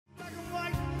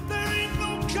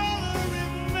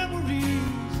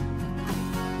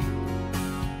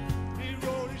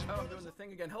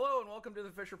again. Hello and welcome to the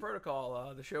Fisher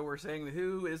Protocol, the show where saying the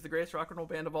Who is the greatest rock and roll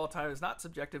band of all time is not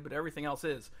subjective, but everything else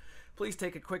is. Please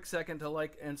take a quick second to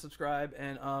like and subscribe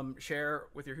and share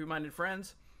with your Who-minded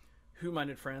friends.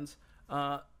 Who-minded friends.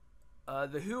 The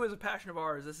Who is a passion of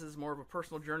ours. This is more of a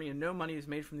personal journey, and no money is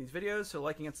made from these videos. So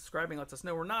liking and subscribing lets us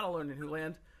know we're not alone in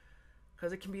Wholand,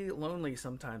 because it can be lonely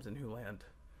sometimes in Wholand.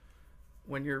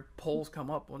 When your polls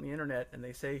come up on the internet and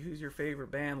they say who's your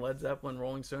favorite band, Led Zeppelin,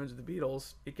 Rolling Stones, or the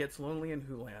Beatles, it gets lonely in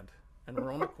Wholand, and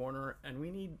we're on a corner and we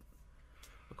need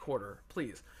a quarter,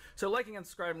 please. So liking and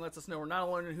subscribing lets us know we're not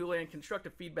alone in Wholand.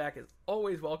 Constructive feedback is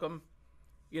always welcome,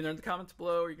 either in the comments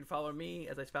below, or you can follow me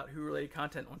as I spout Who related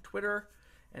content on Twitter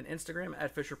and Instagram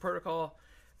at Fisher Protocol.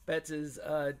 Betts is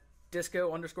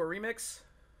disco_remix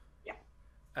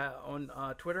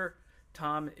on Twitter.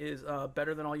 Tom is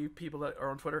better than all you people that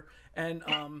are on Twitter. And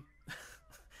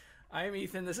I am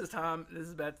Ethan. This is Tom. This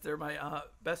is Betts. They're my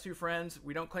best two friends.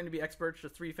 We don't claim to be experts,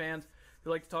 just three fans who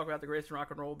like to talk about the greatest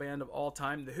rock and roll band of all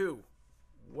time, The Who.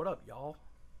 What up, y'all?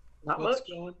 What's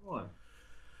going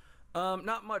on?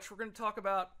 Not much. We're going to talk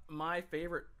about my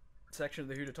favorite section of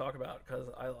The Who to talk about, because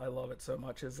I love it so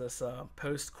much, is this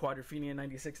post-Quadrophenia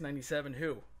 96-97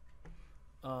 Who.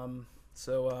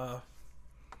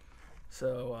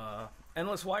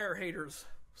 Endless Wire haters,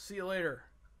 see you later.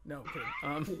 No,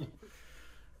 I'm kidding.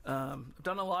 I've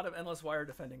done a lot of Endless Wire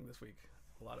defending this week.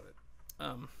 A lot of it.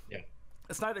 Yeah.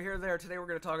 It's neither here nor there. Today we're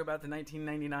going to talk about the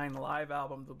 1999 live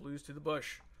album, The Blues to the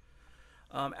Bush.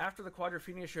 After the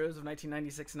Quadrophenia shows of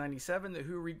 1996 and 97, The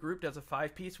Who regrouped as a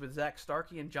five-piece with Zach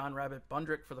Starkey and John Rabbit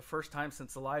Bundrick for the first time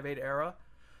since the Live Aid era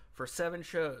for 7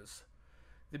 shows.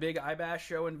 The big IBAS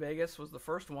show in Vegas was the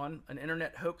first one. An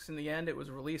internet hoax in the end. It was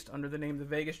released under the name The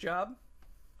Vegas Job,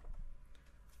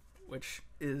 which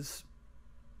is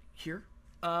here.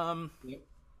 Yep.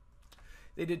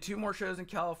 They did 2 more shows in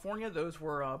California. Those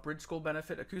were Bridge School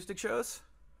benefit acoustic shows,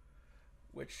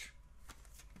 which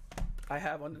I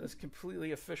have under this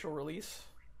completely official release.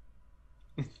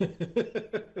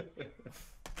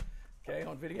 Okay,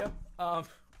 on video.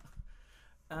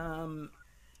 And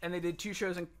they did 2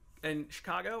 shows in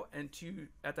Chicago and 2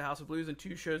 at the House of Blues and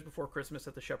 2 shows before Christmas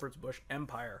at the Shepherd's Bush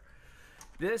Empire.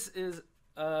 This is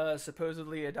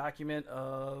supposedly a document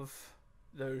of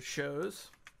those shows.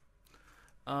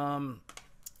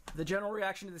 The general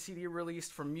reaction to the CD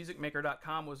released from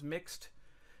musicmaker.com was mixed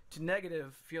to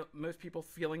negative, most people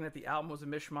feeling that the album was a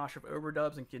mishmash of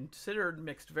overdubs and considered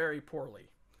mixed very poorly.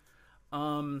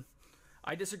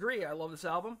 I disagree. I love this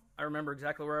album. I remember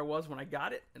exactly where I was when I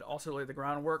got it. It also laid the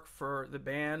groundwork for the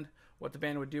band, what the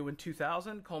band would do in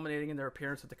 2000, culminating in their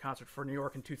appearance at the Concert for New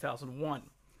York in 2001.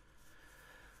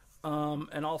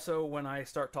 And also, when I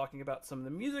start talking about some of the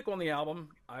music on the album,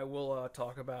 I will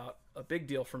talk about a big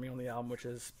deal for me on the album, which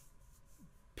is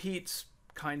Pete's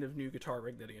kind of new guitar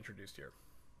rig that he introduced here.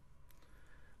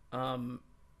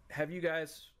 Have you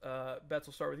guys, Betts,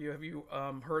 we'll start with you. Have you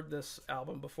heard this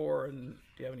album before, and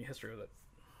do you have any history with it?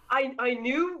 I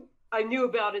knew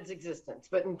about its existence,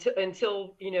 but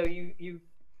until you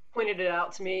pointed it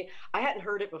out to me, I hadn't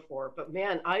heard it before. But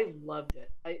man, I loved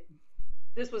it.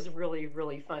 This was really,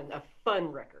 really fun. A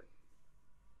fun record.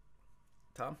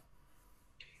 Tom?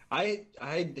 I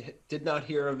did not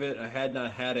hear of it. I had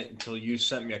not had it until you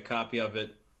sent me a copy of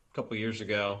it a couple years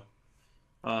ago.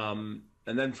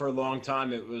 And then for a long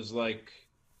time, it was like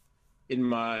in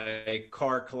my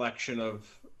car collection of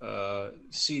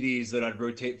CDs that I'd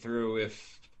rotate through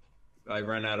if I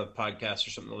ran out of podcasts or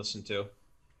something to listen to.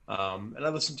 And I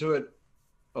listened to it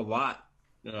a lot,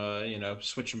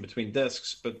 switching between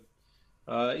discs. But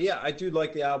yeah, I do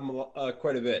like the album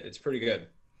quite a bit. It's pretty good.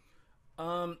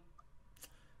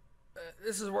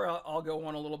 This is where I'll go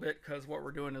on a little bit, because what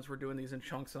we're doing is we're doing these in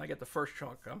chunks, and I get the first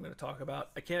chunk I'm going to talk about.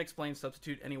 I Can't Explain,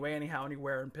 Substitute, Anyway, Anyhow,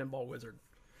 Anywhere, and Pinball Wizard.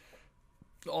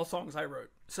 All songs I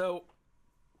wrote. So,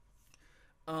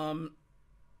 when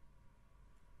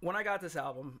I got this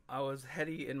album, I was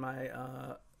heady in my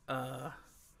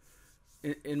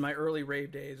early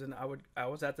rave days, and I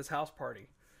was at this house party.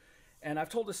 And I've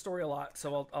told this story a lot,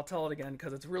 so I'll tell it again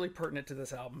because it's really pertinent to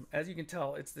this album. As you can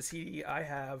tell, it's the CD I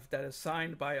have that is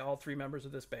signed by all 3 members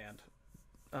of this band.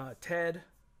 Ted,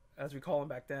 as we call him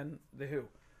back then, The Who.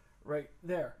 Right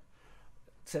there.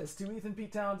 It says, to Ethan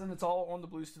Pete Townsend, it's all on The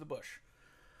Blues to the Bush.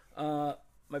 My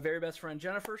very best friend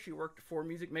Jennifer, she worked for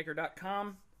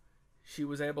musicmaker.com. She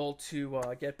was able to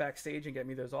get backstage and get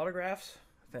me those autographs.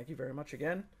 Thank you very much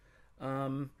again.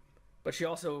 But she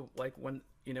also, like, when...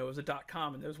 it was a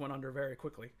 .com, and those went under very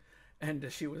quickly.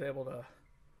 And she was able to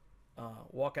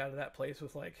walk out of that place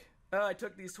with like, oh, I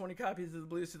took these 20 copies of The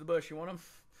Blues to the Bush. You want them?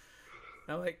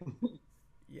 And I'm like,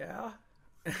 yeah.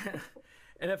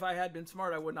 And if I had been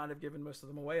smart, I would not have given most of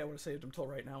them away. I would have saved them till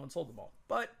right now and sold them all.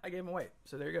 But I gave them away.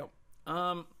 So there you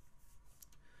go.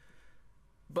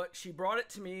 But she brought it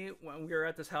to me when we were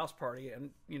at this house party. And,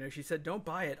 you know, she said, don't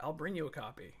buy it. I'll bring you a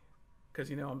copy. Because,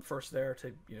 you know, I'm first there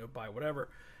to, you know, buy whatever.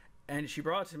 And she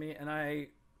brought it to me. And I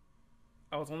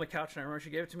was on the couch. And I remember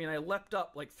she gave it to me. And I leapt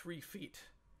up like 3 feet.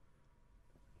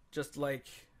 Just like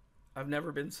I've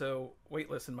never been so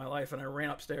weightless in my life. And I ran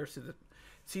upstairs to the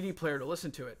CD player to listen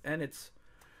to it. And it's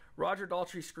Roger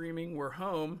Daltrey screaming, "We're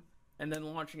home," and then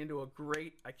launching into a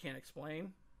great I Can't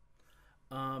Explain.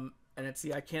 And it's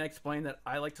the I Can't Explain that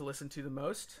I like to listen to the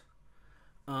most.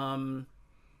 Now,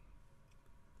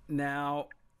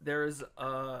 there's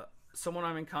someone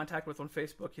I'm in contact with on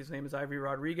Facebook. His name is Ivy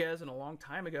Rodriguez, and a long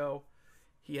time ago,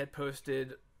 he had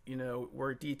posted, you know,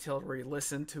 where detailed where he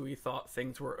listened to, he thought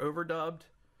things were overdubbed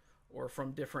or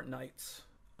from different nights.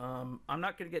 I'm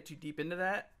not going to get too deep into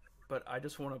that, but I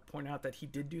just want to point out that he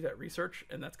did do that research,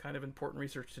 and that's kind of important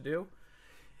research to do.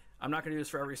 I'm not going to do this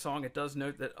for every song. It does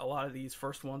note that a lot of these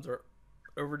first ones are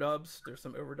overdubs. There's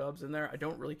some overdubs in there. I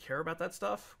don't really care about that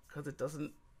stuff because it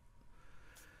doesn't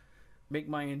make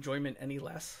my enjoyment any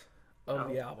less of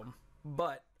the album.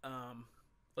 But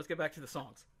let's get back to the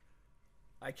songs.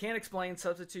 I Can't Explain,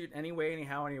 Substitute, Anyway,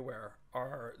 Anyhow, Anywhere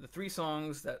are the 3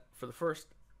 songs that for the first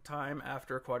time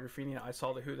after Quadrophenia I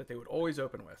saw The Who that they would always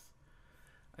open with.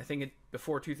 I think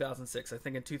before 2006. I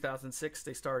think in 2006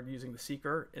 they started using The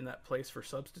Seeker in that place for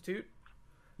Substitute,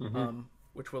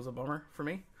 which was a bummer for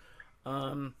me.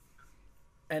 And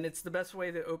it's the best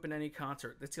way to open any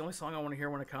concert. It's the only song I want to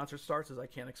hear when a concert starts is I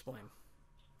Can't Explain.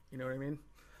 You know what I mean?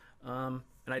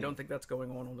 And I don't think that's going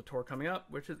on the tour coming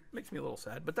up, which makes me a little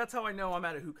sad. But that's how I know I'm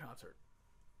at a Who concert.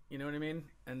 You know what I mean?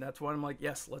 And that's why I'm like,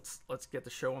 yes, let's get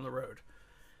the show on the road.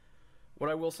 What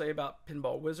I will say about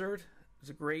Pinball Wizard is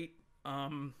a great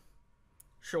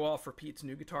show off for Pete's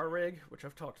new guitar rig, which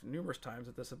I've talked numerous times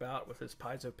at this about, with his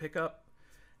piezo pickup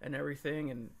and everything,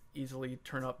 and easily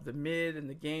turn up the mid and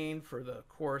the gain for the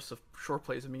chorus of Short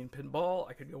Plays of Mean Pinball.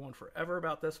 I could go on forever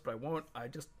about this, but I won't. I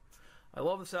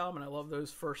love this album, and I love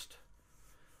those first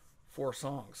 4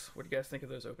 songs. What do you guys think of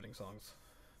those opening songs?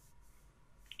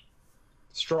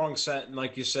 Strong set, and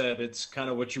like you said, it's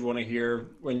kind of what you want to hear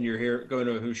when you're here going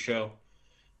to a Who show.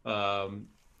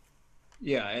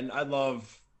 Yeah, and I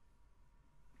love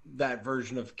that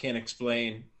version of Can't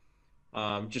Explain.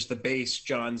 Just the bass,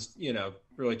 John's, you know,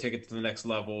 really take it to the next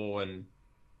level, and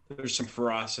there's some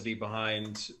ferocity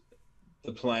behind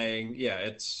the playing. Yeah,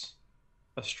 it's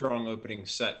a strong opening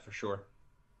set for sure.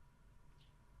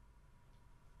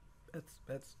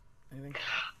 That's anything?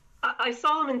 I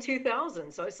saw him in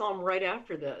 2000, so I saw him right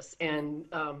after this, and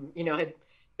you know, I had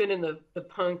been in the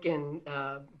punk and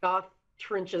goth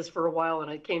trenches for a while,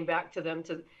 and I came back to them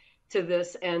to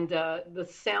this, and the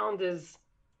sound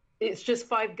it's just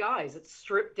 5 guys. It's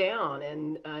stripped down,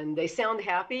 and they sound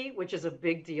happy, which is a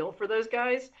big deal for those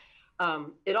guys.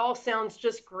 It all sounds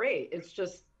just great.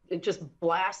 It just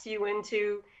blasts you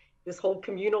into this whole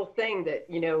communal thing that,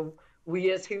 you know,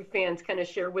 we as Who fans kind of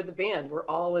share with the band. We're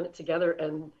all in it together,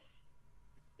 and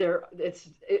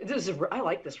I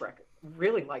like this record.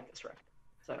 Really like this record.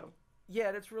 So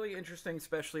yeah, that's really interesting,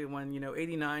 especially when, you know,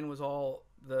 89 was all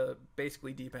the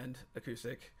basically deep end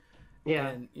acoustic. Yeah.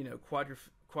 And, you know,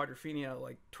 Quadrophenia,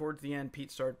 like towards the end,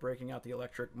 Pete started breaking out the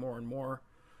electric more and more.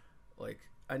 Like,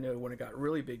 I know when it got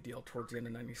really big deal towards the end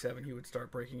of 97, he would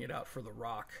start breaking it out for the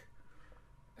rock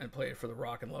and play it for the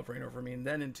rock and Love Reign Over Me, and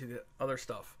then into the other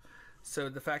stuff. So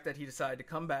the fact that he decided to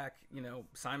come back, you know,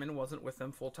 Simon wasn't with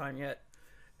them full time yet,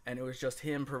 and it was just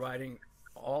him providing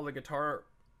all the guitar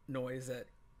noise that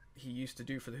he used to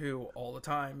do for the Who all the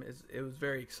time. It was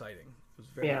very exciting. It was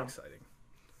very exciting.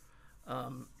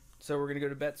 So we're gonna go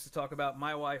to Bets to talk about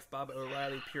My Wife, Baba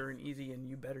O'Riley, Pure and Easy, and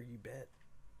You Better You Bet.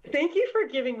 Thank you for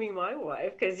giving me My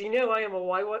Wife, because, you know, I am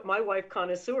a My Wife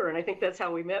connoisseur, and I think that's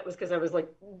how we met, was because I was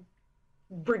like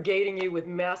brigading you with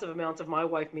massive amounts of My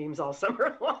Wife memes all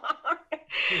summer long.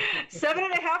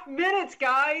 7.5 minutes,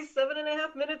 guys.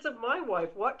 7.5 minutes of My Wife.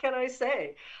 What can I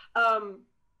say?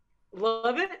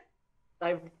 Love it.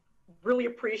 I really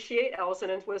appreciate Alison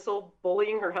Entwistle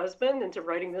bullying her husband into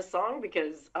writing this song,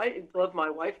 because I love My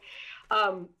Wife.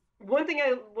 One thing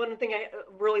I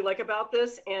really like about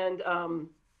this, and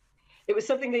it was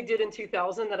something they did in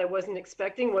 2000 that I wasn't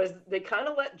expecting, was they kind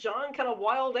of let John kind of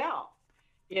wild out,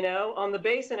 you know, on the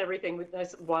bass and everything. With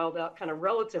nice wild out, kind of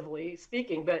relatively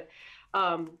speaking, but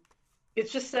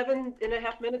it's just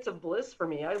 7.5 minutes of bliss for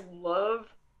me. I love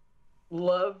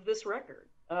this record.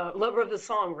 Love of the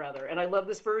song, rather, and I love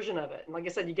this version of it. And like I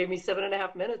said, you gave me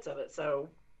 7.5 minutes of it, so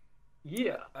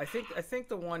yeah. I think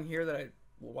the one here that I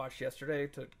watched yesterday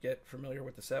to get familiar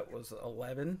with the set was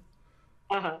 11,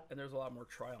 Uh-huh. and there's a lot more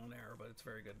trial and error, but it's a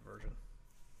very good version.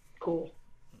 Cool.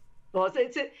 Well,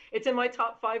 it's in my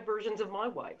top 5 versions of My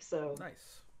Wife. So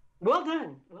Nice. well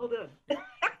done. Well done. Yeah.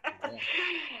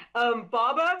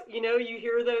 Baba, you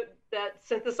hear that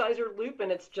synthesizer loop,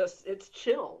 and it's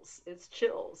chills. It's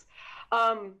chills.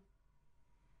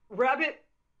 Rabbit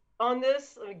on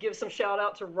this, let me give some shout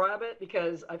out to Rabbit,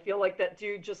 because I feel like that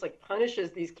dude just like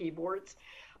punishes these keyboards.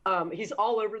 He's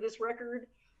all over this record.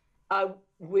 I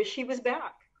wish he was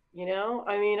back. I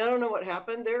mean, I don't know what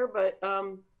happened there, but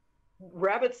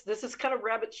this is kind of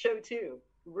Rabbit's show too.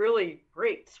 Really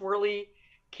great swirly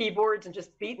keyboards and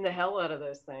just beating the hell out of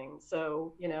those things.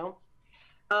 So,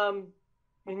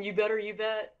 and You Better You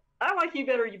Bet. I like You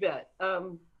Better You Bet.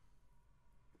 I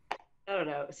don't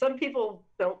know. Some people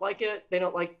don't like it. They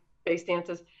don't like bass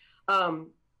dances. I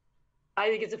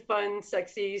think it's a fun,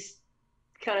 sexy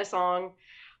kind of song.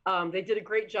 They did a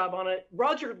great job on it.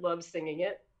 Roger loves singing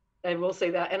it. I will say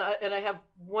that. And I have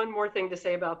one more thing to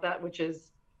say about that, which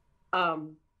is, I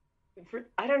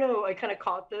don't know, I kind of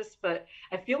caught this, but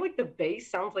I feel like the bass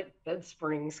sounds like bed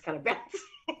springs kind of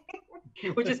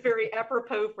bouncing, which is very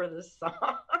apropos for this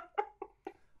song.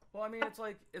 Well, I mean,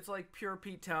 it's like pure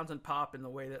Pete Townsend pop in the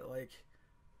way that like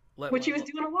which he was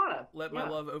doing a lot of. Let My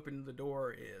Love Open the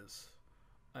Door is.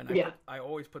 And I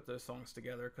always put those songs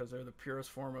together because they're the purest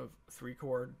form of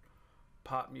 3-chord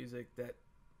pop music that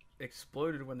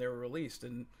exploded when they were released,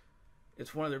 and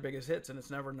it's one of their biggest hits, and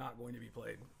it's never not going to be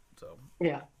played. So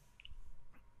yeah,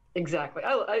 exactly.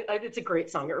 It's a great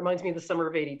song. It reminds me of the summer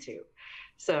of '82.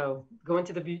 So going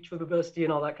to the beach with a bestie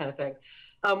and all that kind of thing.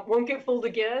 Won't Get Fooled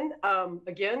Again.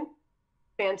 Again,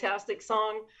 fantastic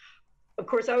song. Of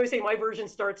course, I always say my version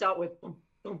starts out with boom,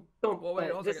 boom, boom. Well,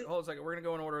 wait, hold a second. We're gonna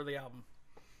go in order of the album.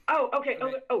 Oh, okay.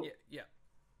 Oh. Yeah.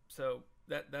 So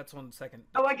that's on second.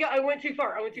 Oh, I went too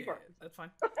far. That's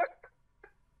fine.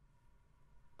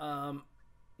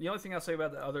 The only thing I'll say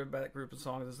about that group of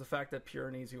songs is the fact that Pure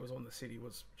and Easy was on the CD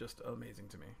was just amazing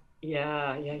to me.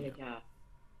 Yeah.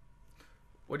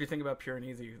 What do you think about Pure and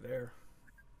Easy there,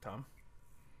 Tom?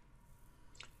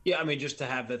 Yeah, I mean, just to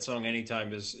have that song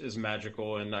anytime is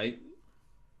magical, and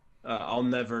I'll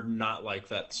never not like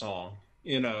that song.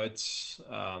 It's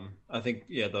I think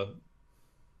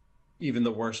even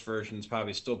the worst version is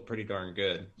probably still pretty darn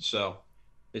good. So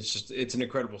it's an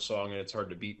incredible song, and it's hard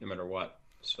to beat no matter what.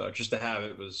 So just to have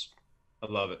it I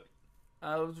love it.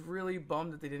 I was really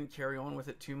bummed that they didn't carry on with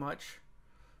it too much.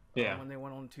 Yeah. When they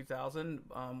went on 2000,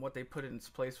 what they put in its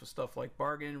place was stuff like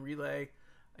Bargain, Relay,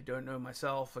 I Don't Know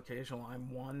Myself, Occasional I'm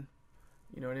One.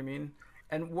 You know what I mean?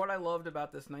 And what I loved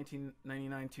about this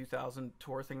 1999-2000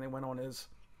 tour thing they went on is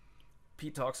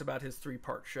Pete talks about his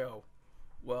 3-part show.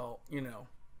 Well,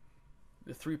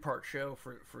 the 3-part show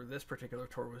for this particular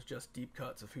tour was just deep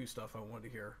cuts of Who stuff I wanted to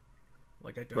hear.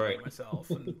 Like I Don't Know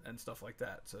Myself and stuff like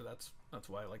that. So that's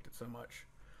why I liked it so much.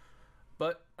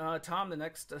 But Tom, the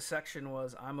next section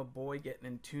was I'm a Boy Getting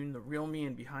in Tune, the Real Me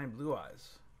and Behind Blue Eyes.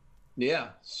 Yeah.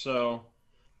 So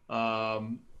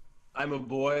I'm a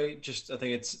Boy. I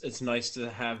think it's nice to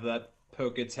have that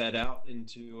poke its head out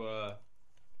into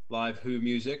live Who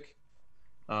music.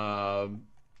 John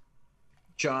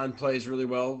plays really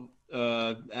well,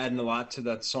 adding a lot to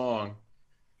that song.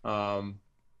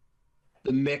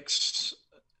 The mix,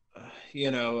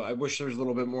 I wish there was a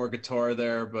little bit more guitar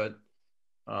there, but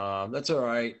that's all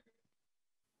right.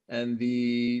 And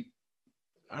I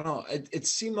don't know, it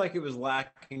seemed like it was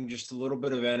lacking just a little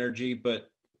bit of energy,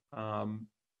 but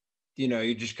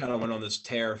you just kind of went on this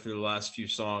tear through the last few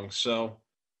songs. So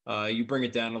you bring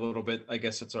it down a little bit, I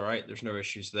guess it's all right. There's no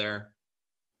issues there.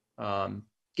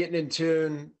 Getting in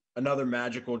Tune, another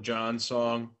magical John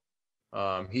song.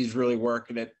 He's really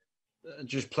working it.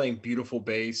 Just playing beautiful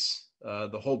bass.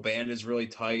 The whole band is really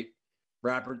tight.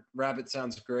 Rabbit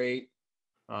sounds great.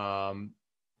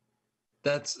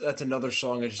 That's another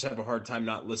song I just have a hard time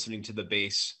not listening to the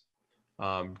bass,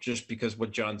 just because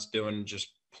what John's doing, just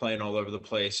playing all over the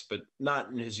place, but not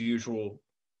in his usual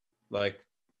like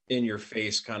in your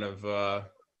face kind of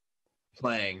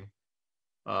playing.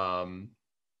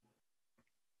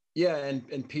 Yeah,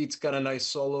 and Pete's got a nice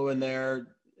solo in there.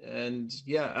 And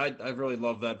yeah, I really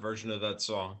love that version of that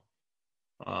song.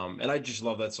 And I just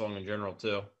love that song in general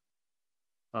too.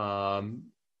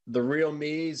 The Real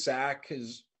Me, Zach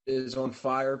is on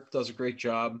fire, does a great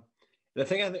job. And I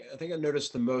think I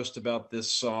noticed the most about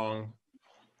this song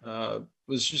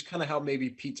was just kind of how maybe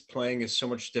Pete's playing is so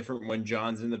much different when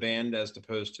John's in the band as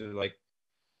opposed to like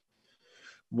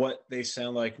what they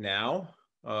sound like now,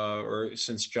 or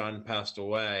since John passed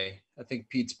away. I think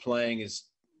Pete's playing is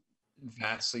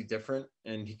vastly different,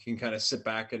 and he can kind of sit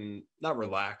back and not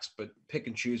relax, but pick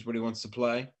and choose what he wants to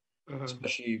play,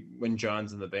 especially when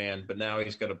John's in the band. But now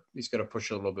he's got to push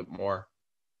a little bit more.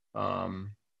 I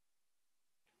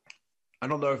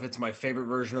don't know if it's my favorite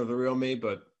version of The Real Me,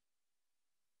 but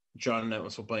John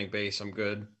Entwistle playing bass, I'm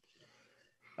good.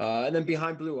 And then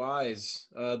Behind Blue Eyes,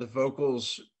 the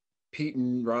vocals, Pete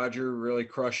and Roger really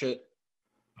crush it.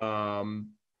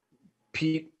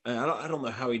 Pete, I don't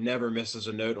know how he never misses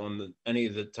a note on any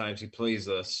of the times he plays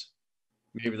this.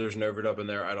 Maybe there's an overdub in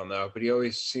there, I don't know, but he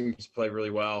always seems to play really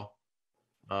well.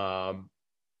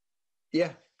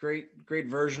 Yeah, great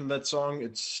version of that song.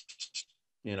 It's,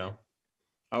 you know,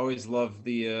 I always love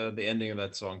the ending of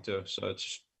that song too. So it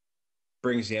just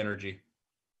brings the energy.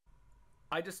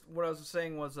 What I was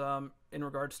saying was in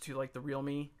regards to like The Real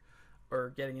Me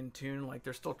or getting in tune, like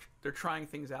they're trying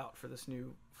things out for this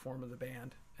new form of the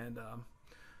band, and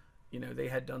you know, they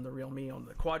had done The Real Me on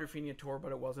the Quadrophenia tour,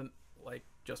 but it wasn't like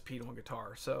just Pete on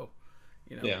guitar. So,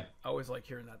 you know, yeah. I always like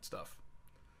hearing that stuff.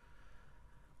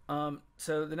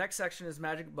 So the next section is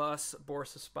Magic Bus,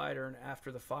 Boris the Spider, and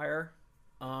After the Fire.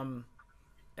 And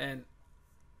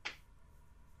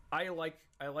I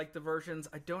like the versions.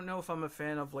 I don't know if I'm a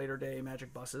fan of later day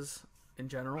Magic Buses in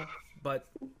general, but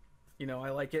you know, I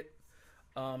like it.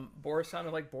 Boris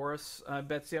sounded like Boris.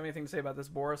 Betsy, you have anything to say about this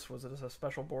Boris? Was it a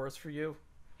special Boris for you?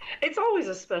 It's always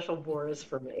a special Boris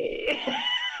for me.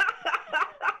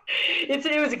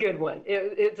 It was a good one.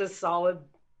 It's a solid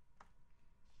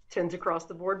 10s across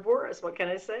the board Boris. What can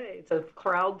I say? It's a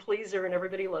crowd pleaser and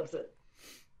everybody loves it.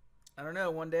 I don't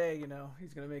know. One day, you know,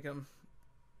 he's going to make him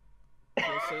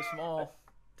feel so small.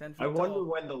 10 feet I wonder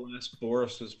tall. when the last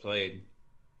Boris was played.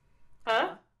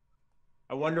 Huh?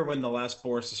 I wonder when the last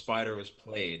Boris the Spider was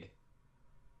played.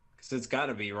 Because it's got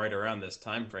to be right around this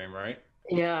time frame, right?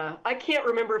 Yeah. I can't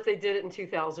remember if they did it in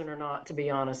 2000 or not, to be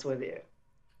honest with you.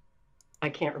 I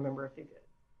can't remember if they did.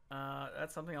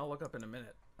 That's something I'll look up in a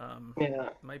minute. Yeah.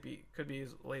 Could be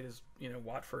as late as, you know,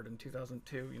 Watford in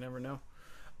 2002. You never know.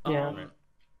 Yeah.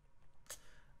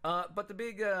 But the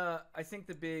big, I think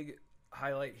the big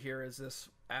highlight here is this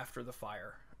After the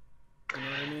Fire. You know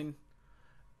what I mean?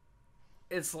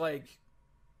 It's like,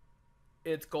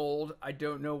 it's gold. I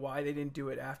don't know why they didn't do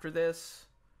it after this.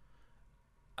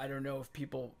 I don't know if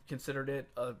people considered it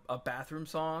a bathroom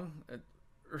song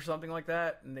or something like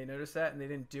that, and they noticed that and they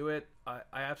didn't do it. I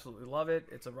absolutely love it.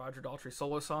 It's a Roger Daltrey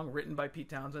solo song written by Pete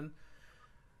Townsend.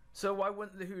 So why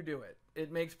wouldn't the Who do it?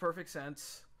 It makes perfect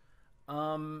sense.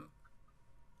 And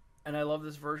I love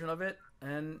this version of it,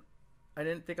 and I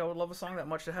didn't think I would love a song that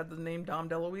much that had the name Dom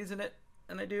DeLuise in it,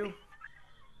 and I do.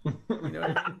 You know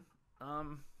what I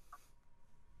mean?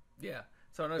 Yeah.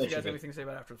 So I don't know if you guys have anything to say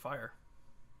about After the Fire.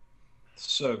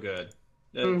 So good.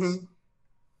 It's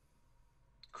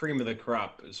cream of the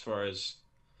crop as far as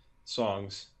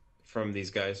songs from these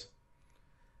guys.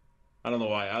 I don't know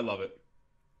why. I love it.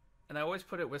 And I always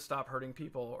put it with Stop Hurting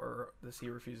People or The Sea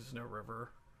Refuses No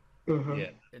River. Yeah.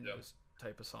 In those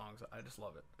type of songs. I just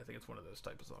love it. I think it's one of those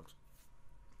type of songs.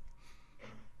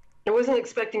 I wasn't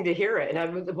expecting to hear it,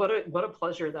 and what a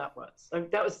pleasure that was. I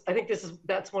think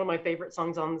that's one of my favorite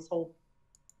songs on this whole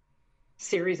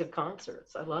series of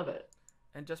concerts. I love it.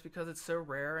 And just because it's so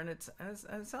rare and it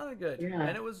sounded good. Yeah.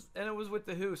 And it was with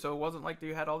the Who, so it wasn't like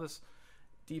you had all this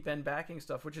deep end backing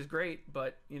stuff, which is great,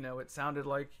 but you know, it sounded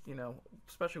like, you know,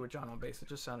 especially with John on bass, it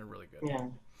just sounded really good.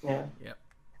 Yeah.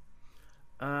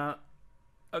 Yep.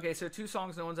 Okay, so 2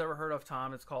 songs no one's ever heard of,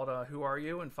 Tom. It's called Who Are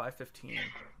You and 515.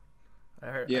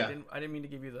 I didn't mean to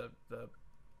give you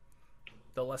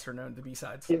the lesser known, the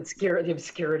B-sides. The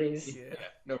obscurities. Yeah,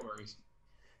 no worries.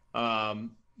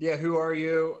 Yeah, Who Are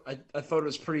You? I thought it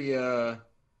was pretty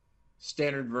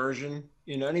standard version.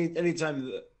 You know,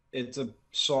 anytime it's a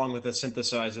song with a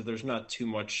synthesizer, there's not too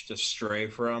much to stray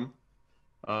from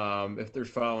if they're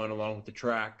following along with the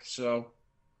track. So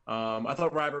I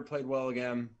thought Robert played well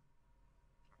again.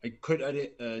 I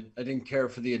didn't care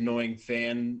for the annoying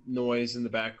fan noise in the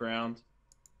background.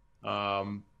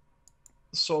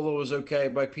 Solo was okay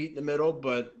by Pete in the middle,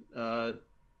 but I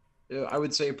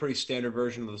would say a pretty standard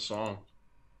version of the song.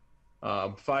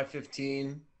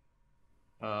 515.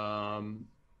 I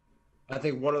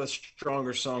think one of the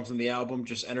stronger songs on the album,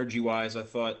 just energy wise. I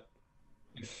thought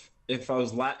if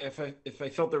I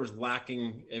felt there was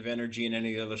lacking of energy in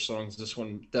any of the other songs, this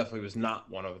one definitely was not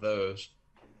one of those.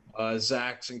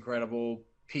 Zach's incredible.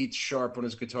 Pete's sharp on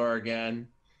his guitar again.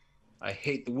 I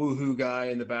hate the woohoo guy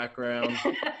in the background.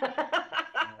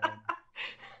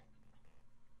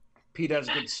 Pete has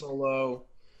a good solo.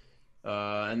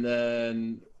 And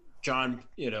then John,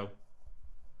 you know,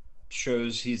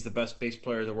 shows he's the best bass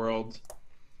player in the world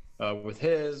with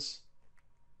his.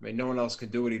 I mean, no one else can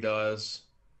do what he does.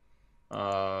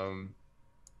 Um,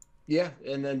 yeah,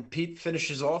 and then Pete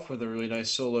finishes off with a really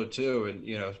nice solo too,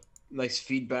 and nice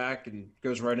feedback, and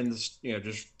goes right into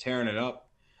just tearing it up.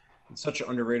 It's such an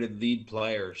underrated lead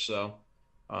player, so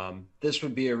this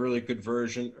would be a really good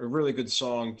version, a really good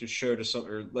song to show to some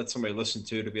or let somebody listen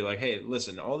to be like, hey,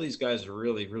 listen, all these guys are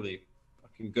really, really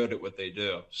fucking good at what they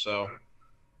do. So,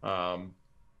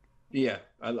 yeah,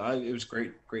 it was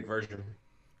great, great version.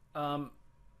 Um,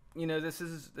 this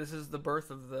is the birth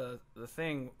of the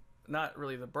thing. Not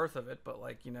really the birth of it, but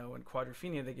like in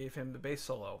Quadrophenia they gave him the bass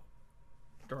solo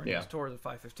during Yeah. his tour of the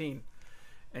 515,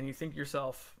 and you think to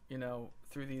yourself,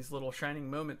 through these little shining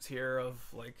moments here of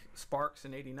like Sparks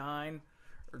in '89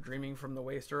 or Dreaming from the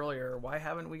Waste earlier, why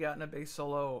haven't we gotten a bass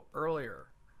solo earlier?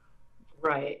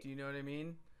 Right. Do you know what I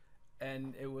mean?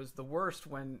 And it was the worst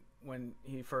when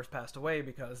he first passed away,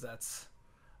 because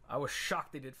I was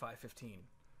shocked they did 515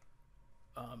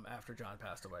 after John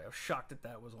passed away. I was shocked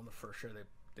that was on the first show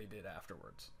they did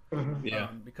afterwards. Mhm. Yeah.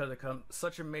 Because it comes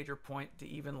such a major point to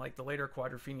even like the later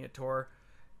Quadrophenia tour,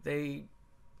 they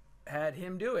had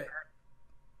him do it.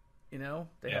 They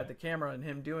Yeah. had the camera and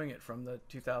him doing it from the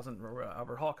 2000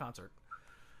 Albert Hall concert.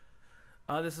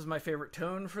 This is my favorite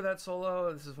tone for that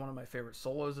solo. This is one of my favorite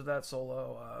solos of that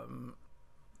solo.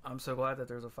 I'm so glad that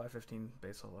there's a 515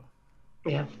 bass solo.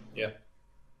 Yeah. Yeah.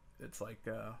 It's like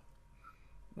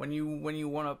when you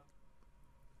want to.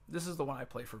 This is the one I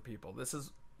play for people. This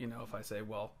is if I say,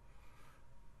 well,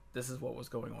 this is what was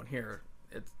going on here.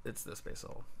 It's this bass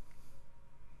solo.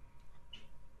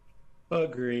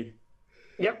 Agreed.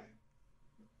 Yep.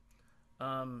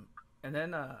 And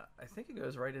then I think it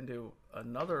goes right into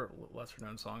another lesser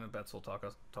known song that Betts will talk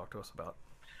to us about.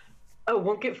 Oh,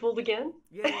 Won't Get Fooled Again?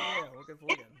 Yeah. We'll get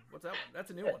full again. What's that one?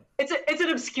 That's a new one. It's an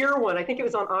obscure one. I think it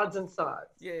was on Odds and Sods.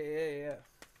 Yeah.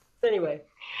 Anyway,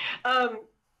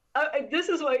 this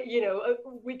is what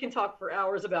we can talk for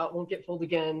hours about Won't Get Fooled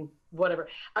Again, whatever.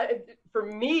 For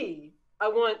me, I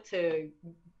want to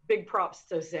big props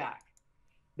to Zach,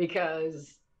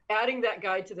 because adding that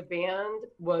guy to the band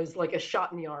was like a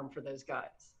shot in the arm for those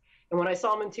guys. And when I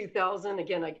saw him in 2000,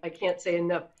 again, I can't say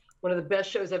enough. One of the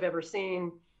best shows I've ever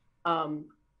seen.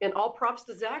 And all props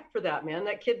to Zach for that, man.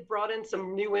 That kid brought in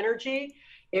some new energy.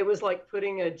 It was like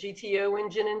putting a GTO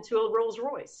engine into a Rolls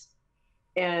Royce.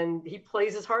 And he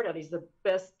plays his heart out. He's the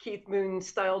best Keith Moon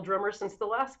style drummer since the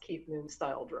last Keith Moon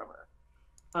style drummer.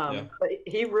 But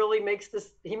he really makes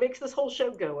this whole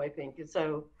show go, I think. And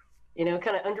so,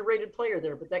 kind of underrated player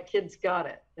there, but that kid's got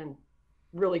it, and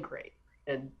really great.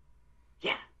 And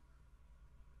yeah.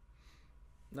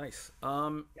 Nice.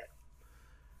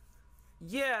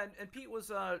 Yeah, and Pete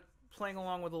was playing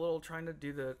along with trying to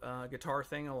do the guitar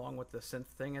thing along with the synth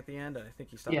thing at the end. I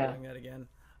think he stopped doing that again.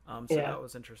 So that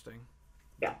was interesting.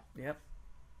 Yeah. Yep.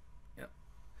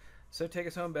 So take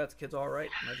us home, Beth. Kids All Right,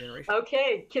 My Generation.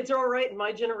 Okay, Kids Are All Right in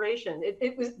My Generation.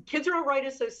 It was Kids Are All Right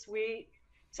is so sweet.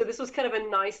 So this was kind of a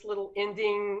nice little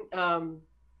ending, kind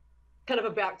of a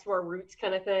back to our roots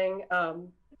kind of thing.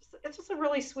 It's just a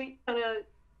really sweet kind of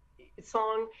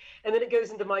song. And then it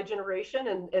goes into My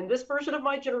Generation. And this version of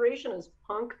My Generation is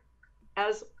punk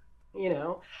as,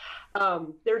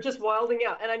 they're just wilding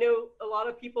out. And I know a lot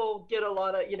of people get a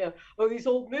lot of, oh, these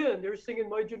old men, they're singing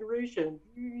My Generation,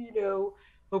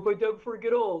 hope I die before I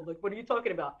get old. Like, what are you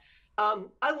talking about?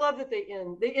 I love that they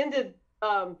ended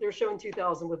their show in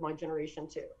 2000 with My Generation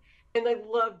too. And I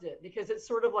loved it because it's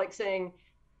sort of like saying,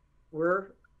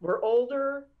 we're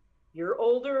older, you're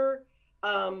older,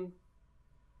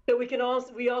 but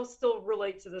we all still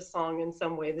relate to this song in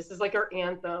some way. This is like our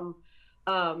anthem.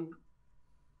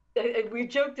 We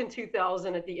joked in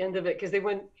 2000 at the end of it, because they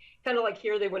went kind of like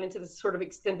here, they went into this sort of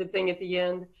extended thing at the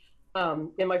end.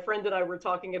 And my friend and I were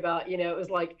talking about, it was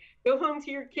like, go home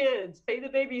to your kids, pay the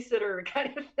babysitter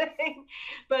kind of thing.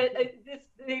 But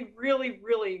they really,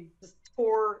 really just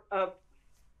tore up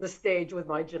the stage with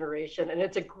My Generation. And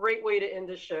it's a great way to end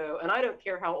the show. And I don't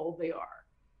care how old they are.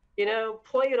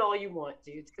 Play it all you want,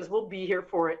 dudes, because we'll be here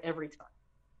for it every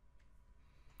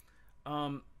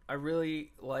time. I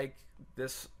really like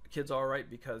this Kids All Right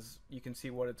because you can see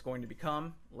what it's going to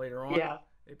become later on. Yeah.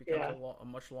 It becomes a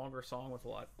much longer song with a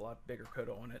lot bigger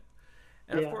coda on it.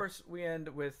 And of course, we end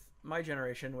with My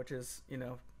Generation, which is,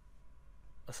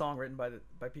 a song written by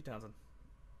Pete Townsend.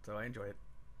 So I enjoy it.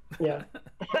 Yeah.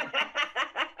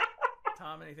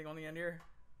 Tom, anything on the end here?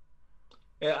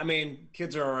 Yeah, I mean,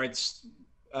 Kids Are All Right's,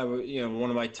 one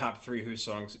of my top 3 Who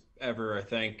songs ever, I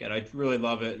think, and I really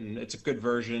love it, and it's a good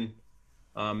version.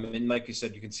 And like you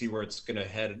said, you can see where it's going to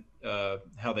head,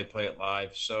 how they play it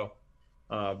live. So,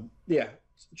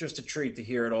 just a treat to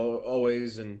hear it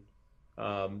always. And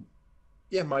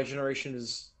yeah, my generation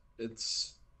it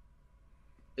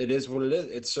is what it is.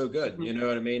 It's so good, you know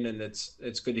what I mean? And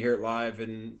it's good to hear it live,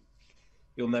 and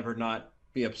you'll never not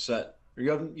be upset.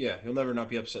 You'll never not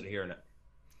be upset hearing it.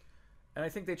 And I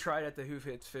think they tried at the Who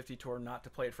Hits 50 tour not to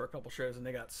play it for a couple shows, and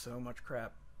they got so much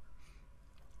crap.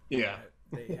 Yeah,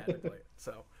 they had to play it.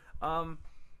 So,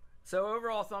 so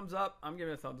overall, thumbs up. I'm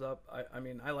giving it a thumbs up. I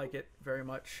mean, I like it very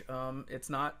much. It's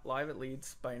not live at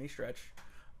Leeds by any stretch,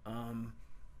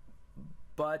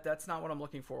 but that's not what I'm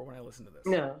looking for when I listen to this.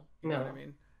 No, you know what I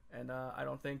mean? And I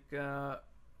don't think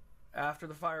After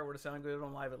the Fire would have sounded good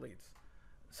on live at Leeds.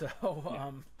 So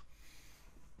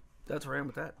that's where I am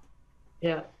with that.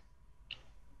 Yeah.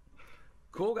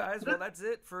 Cool, guys. Well, that's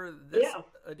it for this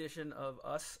edition of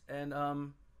Us, and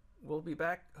we'll be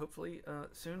back hopefully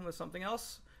soon with something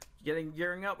else.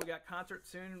 Gearing up. We got concerts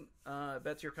soon.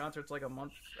 Bets, your concert's like a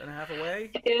month and a half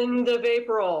away. End of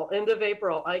April.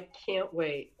 I can't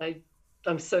wait.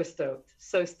 I'm so stoked.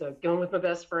 Going with my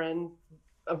best friend.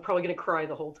 I'm probably gonna cry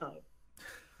the whole time.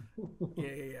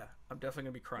 Yeah. I'm definitely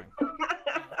gonna be crying.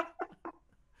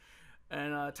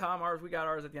 And Tom, we got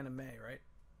ours at the end of May, right?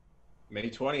 May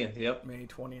 20th. Yep. May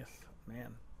 20th.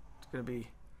 Man, it's gonna be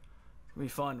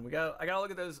fun. I gotta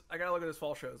look at those. I gotta look at those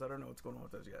fall shows. I don't know what's going on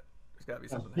with those yet. There's gotta be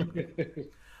something happening.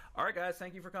 All right, guys.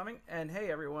 Thank you for coming. And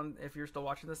hey, everyone, if you're still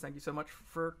watching this, thank you so much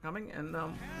for coming. And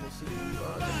we'll see you.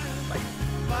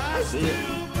 Bye. See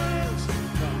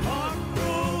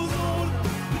you.